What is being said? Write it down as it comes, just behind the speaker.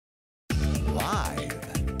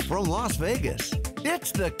from Las Vegas,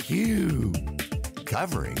 it's theCUBE,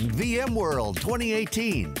 covering VMworld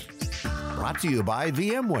 2018. Brought to you by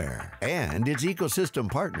VMware and its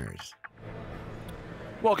ecosystem partners.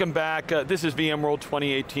 Welcome back, this is VMworld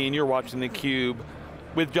 2018. You're watching theCUBE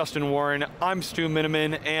with Justin Warren. I'm Stu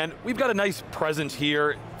Miniman, and we've got a nice presence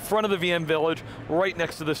here, front of the VM Village, right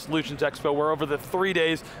next to the Solutions Expo, where over the 3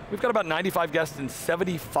 days, we've got about 95 guests and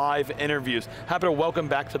 75 interviews. Happy to welcome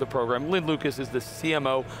back to the program. Lynn Lucas is the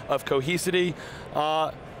CMO of Cohesity.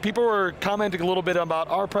 People were commenting a little bit about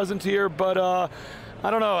our presence here, but I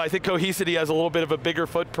don't know, I think Cohesity has a little bit of a bigger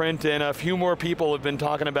footprint and a few more people have been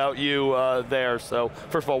talking about you there. So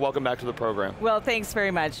first of all, welcome back to the program. Well, thanks very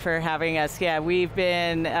much for having us. Yeah, we've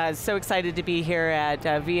been so excited to be here at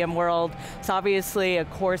VMworld. It's obviously a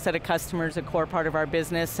core set of customers, a core part of our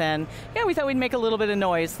business, and yeah, we thought we'd make a little bit of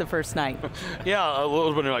noise the first night. Yeah, a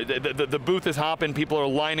little bit of noise. The booth is hopping, people are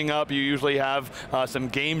lining up. You usually have some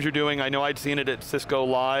games you're doing. I know I'd seen it at Cisco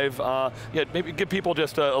Live. Yeah, maybe give people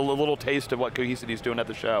just a little taste of what Cohesity is doing at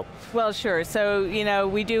the show. Well, sure. So, you know,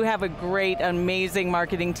 we do have a great, amazing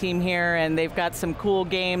marketing team here, and they've got some cool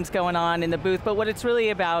games going on in the booth, but what it's really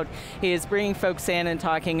about is bringing folks in and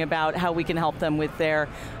talking about how we can help them with their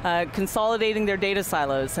consolidating their data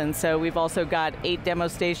silos. And so we've also got 8 demo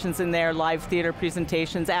stations in there, live theater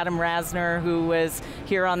presentations. Adam Rasner, who was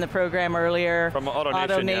here on the program earlier, from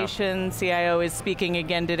AutoNation, yeah. CIO, is speaking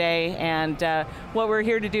again today, and what we're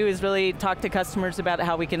here to do is really talk to customers about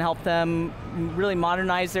how we can help them really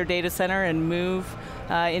modernize their data center and move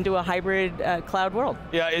into a hybrid cloud world.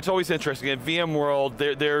 Yeah, it's always interesting. At VMworld,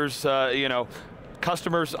 there's you know,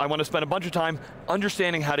 customers, I want to spend a bunch of time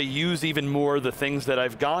understanding how to use even more the things that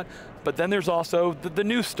I've got, but then there's also the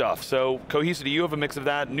new stuff. So Cohesity, you have a mix of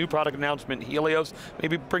that, new product announcement, Helios.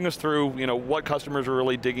 Maybe bring us through, you know, what customers are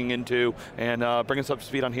really digging into and bring us up to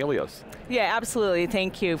speed on Helios. Yeah, absolutely,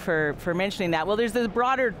 thank you for mentioning that. Well, there's this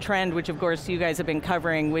broader trend, which of course you guys have been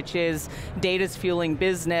covering, which is data's fueling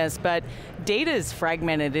business, but data is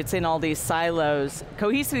fragmented, it's in all these silos.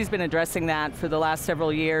 Cohesity's been addressing that for the last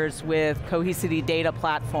several years with Cohesity Data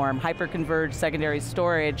Platform, hyperconverged secondary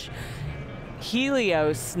storage.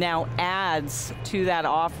 Helios now adds to that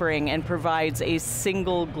offering and provides a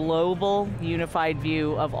single global unified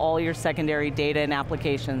view of all your secondary data and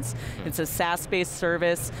applications. It's a SaaS-based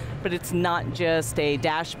service, but it's not just a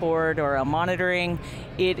dashboard or a monitoring,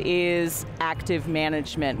 it is active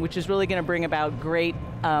management, which is really going to bring about great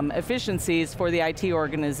efficiencies for the IT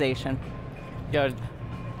organization. Yeah.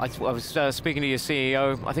 I was speaking to your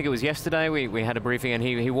CEO, I think it was yesterday, we had a briefing and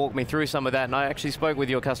he walked me through some of that, and I actually spoke with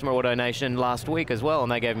your customer AutoNation last week as well,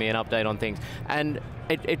 and they gave me an update on things. And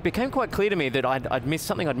it became quite clear to me that I'd missed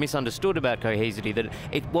something I'd misunderstood about Cohesity, that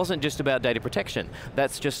it wasn't just about data protection.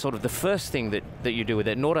 That's just sort of the first thing that you do with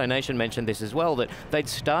it. And AutoNation mentioned this as well, that they'd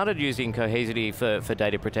started using Cohesity for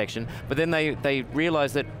data protection, but then they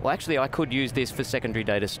realized that, well, actually I could use this for secondary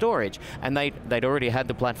data storage. And they'd already had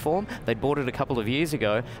the platform, they'd bought it a couple of years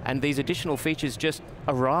ago, and these additional features just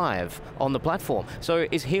arrive on the platform. So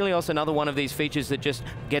is Helios another one of these features that just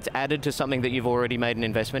gets added to something that you've already made an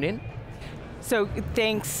investment in? So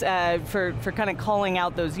thanks for kind of calling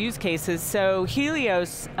out those use cases. So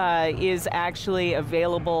Helios is actually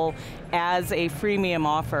available as a freemium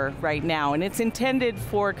offer right now, and it's intended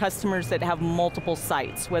for customers that have multiple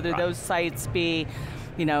sites, whether those sites be,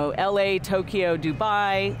 you know, LA, Tokyo,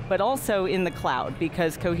 Dubai, but also in the cloud,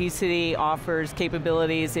 because Cohesity offers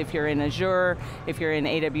capabilities if you're in Azure, if you're in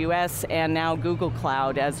AWS, and now Google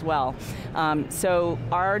Cloud as well. So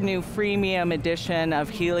our new freemium edition of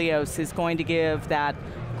Helios is going to give that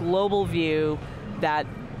global view, that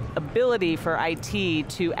ability for IT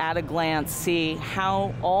to at a glance see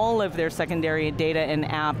how all of their secondary data and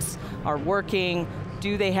apps are working.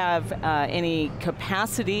 Do they have any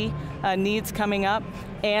capacity needs coming up?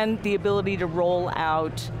 And the ability to roll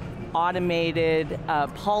out automated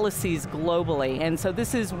policies globally. And so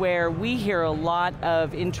this is where we hear a lot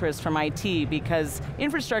of interest from IT, because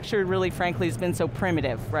infrastructure really, frankly, has been so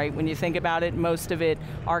primitive, right? When you think about it, most of it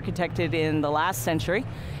architected in the last century,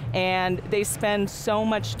 and they spend so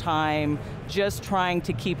much time just trying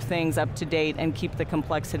to keep things up to date and keep the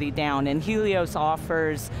complexity down. And Helios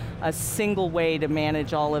offers a single way to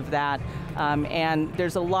manage all of that. And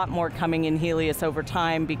there's a lot more coming in Helios over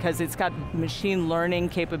time because it's got machine learning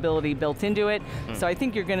capability built into it. So I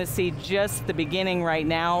think you're going to see just the beginning right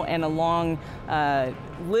now and a long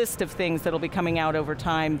list of things that'll be coming out over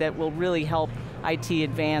time that will really help IT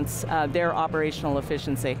advance their operational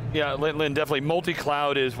efficiency. Yeah, Lynn, definitely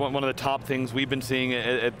multi-cloud is one of the top things we've been seeing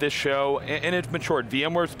at this show, and it's matured.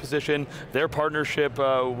 VMware's position, their partnership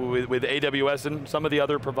with AWS and some of the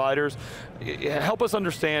other providers. Help us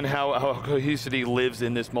understand how Cohesity lives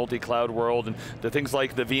in this multi-cloud world, and the things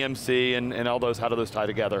like the VMC and all those, how do those tie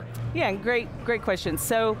together? Yeah, great question.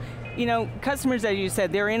 So, customers, as you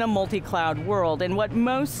said, they're in a multi-cloud world, and what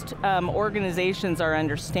most organizations are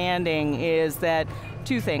understanding is that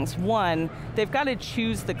two things. One, they've got to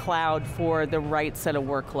choose the cloud for the right set of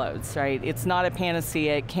workloads, right? It's not a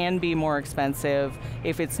panacea, it can be more expensive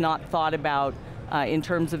if it's not thought about in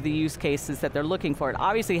terms of the use cases that they're looking for. It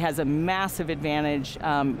obviously has a massive advantage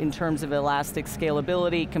in terms of elastic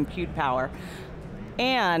scalability, compute power.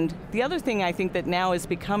 And the other thing I think that now is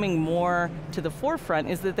becoming more to the forefront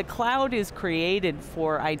is that the cloud is created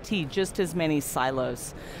for IT, just as many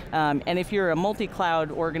silos. And if you're a multi-cloud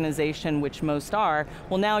organization, which most are,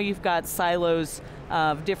 well now you've got silos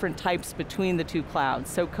of different types between the two clouds.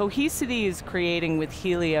 So Cohesity is creating with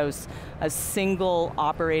Helios a single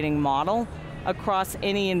operating model across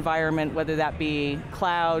any environment, whether that be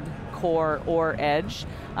cloud, core, or edge.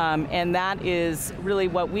 And that is really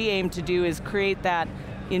what we aim to do, is create that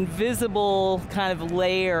invisible kind of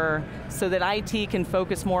layer so that IT can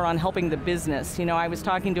focus more on helping the business. I was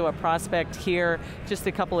talking to a prospect here just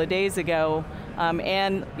a couple of days ago,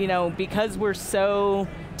 and because we're so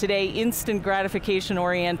today instant gratification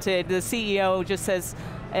oriented, the CEO just says,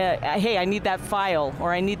 hey, I need that file,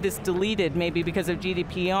 or I need this deleted, maybe because of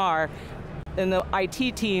GDPR. And the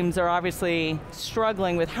IT teams are obviously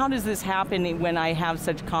struggling with, how does this happen when I have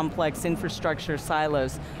such complex infrastructure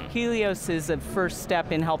silos? Helios is a first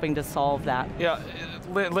step in helping to solve that. Yeah,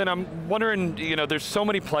 Lynn, I'm wondering, there's so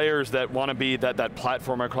many players that want to be that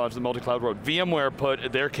platform across the multi-cloud world. VMware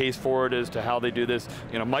put their case forward as to how they do this.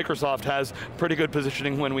 Microsoft has pretty good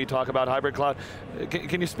positioning when we talk about hybrid cloud.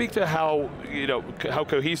 Can you speak to how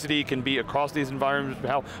Cohesity can be across these environments,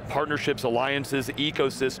 how partnerships, alliances,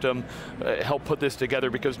 ecosystem help put this together,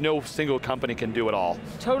 because no single company can do it all?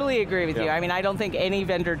 Totally agree with you. I mean, I don't think any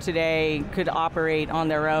vendor today could operate on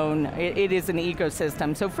their own. It is an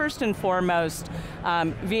ecosystem. So first and foremost,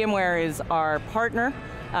 VMware is our partner,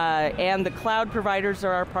 and the cloud providers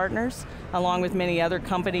are our partners, along with many other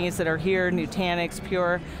companies that are here, Nutanix,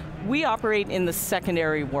 Pure. We operate in the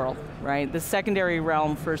secondary world, right? The secondary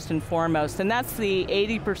realm first and foremost, and that's the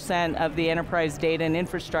 80% of the enterprise data and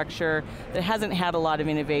infrastructure that hasn't had a lot of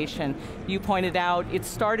innovation. You pointed out, it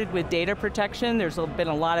started with data protection. There's been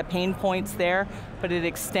a lot of pain points there, but it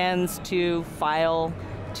extends to file,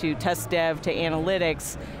 to test dev, to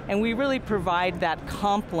analytics, and we really provide that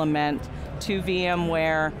complement to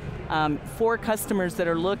VMware for customers that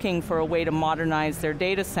are looking for a way to modernize their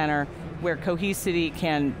data center, where Cohesity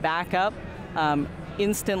can back up,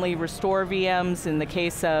 instantly restore VMs in the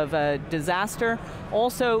case of a disaster,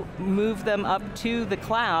 also move them up to the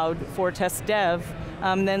cloud for test dev,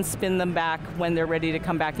 then spin them back when they're ready to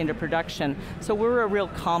come back into production. So we're a real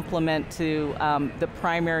complement to the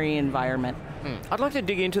primary environment. I'd like to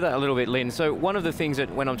dig into that a little bit, Lynn. So one of the things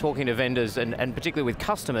that when I'm talking to vendors, and particularly with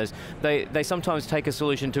customers, they sometimes take a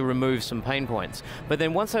solution to remove some pain points. But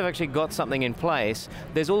then once they've actually got something in place,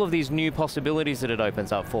 there's all of these new possibilities that it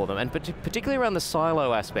opens up for them. And particularly around the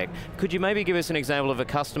silo aspect, could you maybe give us an example of a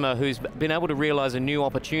customer who's been able to realize a new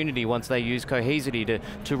opportunity once they use Cohesity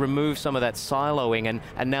to remove some of that siloing,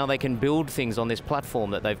 and now they can build things on this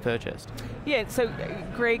platform that they've purchased? Yeah, so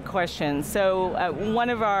great question. So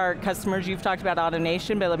one of our customers, you've talked about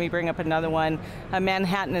automation, but let me bring up another one,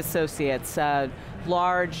 Manhattan Associates,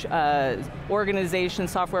 large organization,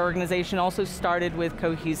 software organization, also started with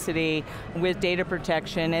Cohesity, with data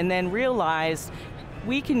protection, and then realized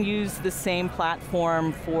we can use the same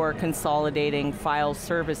platform for consolidating file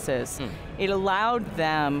services. It allowed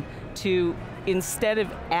them to, instead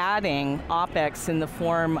of adding OpEx in the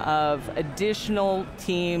form of additional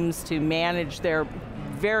teams to manage their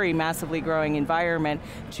very massively growing environment,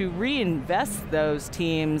 to reinvest those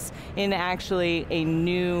teams in actually a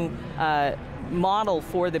new model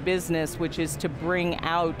for the business, which is to bring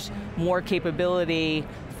out more capability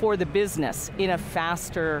for the business in a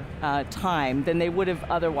faster time than they would have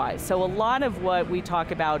otherwise. So a lot of what we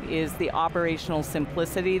talk about is the operational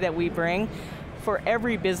simplicity that we bring. For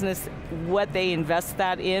every business, what they invest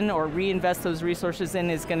that in or reinvest those resources in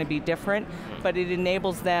is going to be different, but it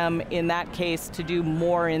enables them, in that case, to do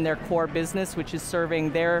more in their core business, which is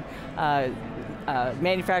serving their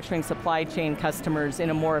manufacturing supply chain customers in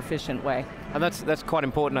a more efficient way. And that's quite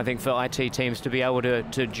important, I think, for IT teams to be able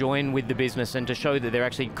to join with the business and to show that they're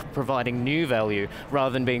actually providing new value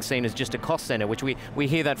rather than being seen as just a cost center, which we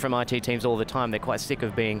hear that from IT teams all the time. They're quite sick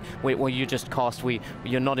of being, well, you're just cost,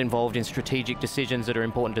 you're not involved in strategic decisions that are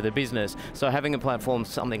important to the business. So having a platform,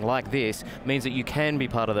 something like this, means that you can be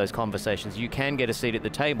part of those conversations. You can get a seat at the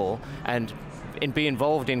table and be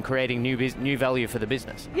involved in creating new value for the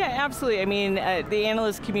business. Yeah, absolutely. I mean, the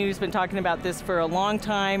analyst community's been talking about this for a long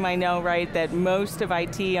time. I know, right, that most of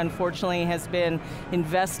IT, unfortunately, has been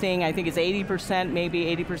investing, I think it's 80%, maybe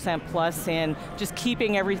 80% plus in just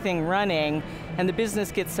keeping everything running, and the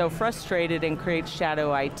business gets so frustrated and creates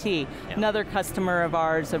shadow IT. Yeah. Another customer of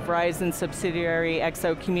ours, a Verizon subsidiary,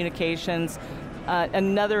 XO Communications,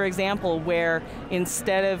 another example where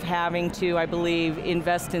instead of having to, I believe,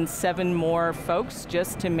 invest in 7 more folks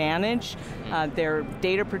just to manage their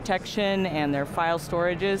data protection and their file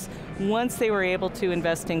storages, once they were able to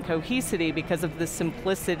invest in Cohesity because of the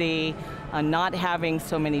simplicity, not having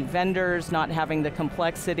so many vendors, not having the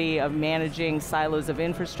complexity of managing silos of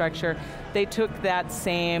infrastructure, they took that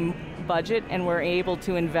same budget and were able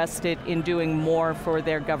to invest it in doing more for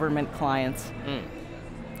their government clients.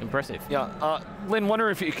 Impressive. Yeah, Lynn, wonder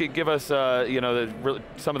if you could give us, some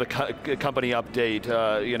of the company update.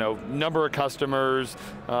 Number of customers.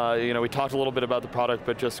 We talked a little bit about the product,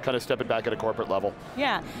 but just kind of step it back at a corporate level.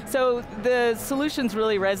 Yeah. So the solution's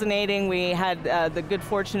really resonating. We had the good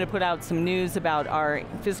fortune to put out some news about our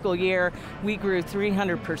fiscal year. We grew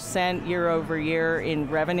 300% year over year in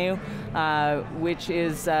revenue, which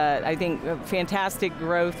is, I think, fantastic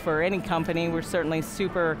growth for any company. We're certainly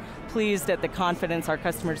super pleased at the confidence our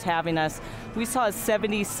customers have in us. We saw a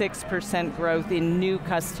 76% growth in new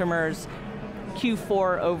customers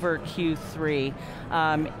Q4 over Q3.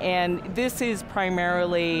 And this is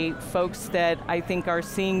primarily folks that I think are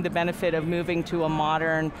seeing the benefit of moving to a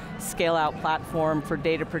modern scale-out platform for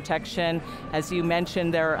data protection. As you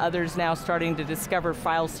mentioned, there are others now starting to discover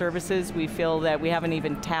file services. We feel that we haven't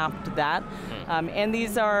even tapped that. And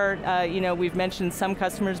these are, we've mentioned some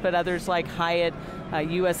customers, but others like Hyatt,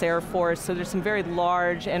 US Air Force, so there's some very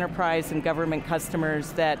large enterprise and government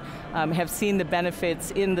customers that have seen the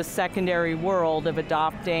benefits in the secondary world of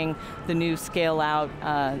adopting the new scale-out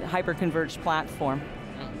hyper-converged platform.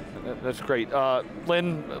 That's great.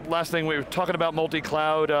 Lynn, last thing, we were talking about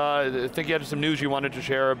multi-cloud. I think you had some news you wanted to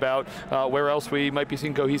share about where else we might be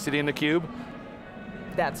seeing Cohesity in theCUBE.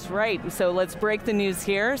 That's right, so let's break the news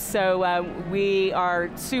here. So we are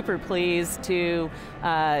super pleased to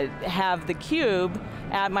have theCUBE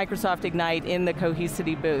at Microsoft Ignite in the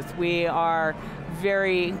Cohesity booth. We are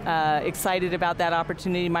very excited about that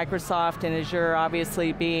opportunity. Microsoft and Azure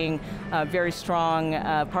obviously being very strong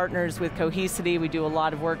partners with Cohesity. We do a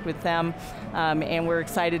lot of work with them, and we're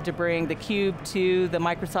excited to bring theCUBE to the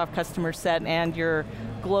Microsoft customer set and your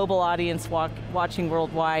global audience watching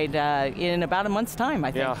worldwide in about a month's time,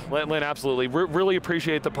 I think. Yeah, Lynn, absolutely. Really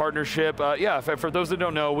appreciate the partnership. For those that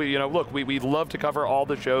don't know, we love to cover all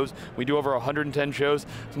the shows. We do over 110 shows.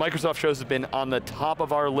 Microsoft shows have been on the top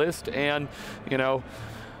of our list, and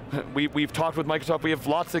we've talked with Microsoft. We have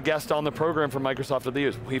lots of guests on the program from Microsoft of the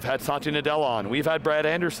years. We've had Satya Nadella on. We've had Brad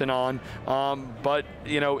Anderson on. But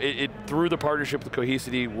through the partnership with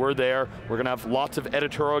Cohesity, we're there. We're going to have lots of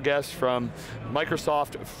editorial guests from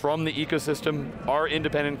Microsoft, from the ecosystem, our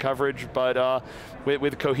independent coverage, but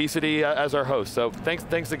with Cohesity as our host. So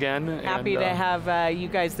thanks again. Happy to have you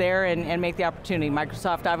guys there and make the opportunity.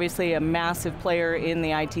 Microsoft, obviously a massive player in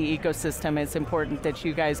the IT ecosystem. It's important that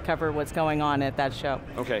you guys cover what's going on at that show.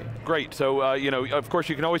 Okay, great. So, of course,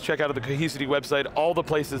 you can always check out the Cohesity website, all the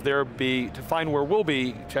places there be. To find where we'll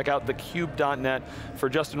be, check out thecube.net. For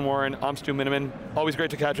Justin Warren, I'm Stu Miniman. Always great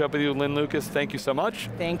to catch up with you, Lynn Lucas. Thank you so much.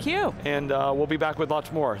 Thank you. And we'll be back with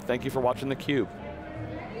lots more. Thank you for watching theCUBE.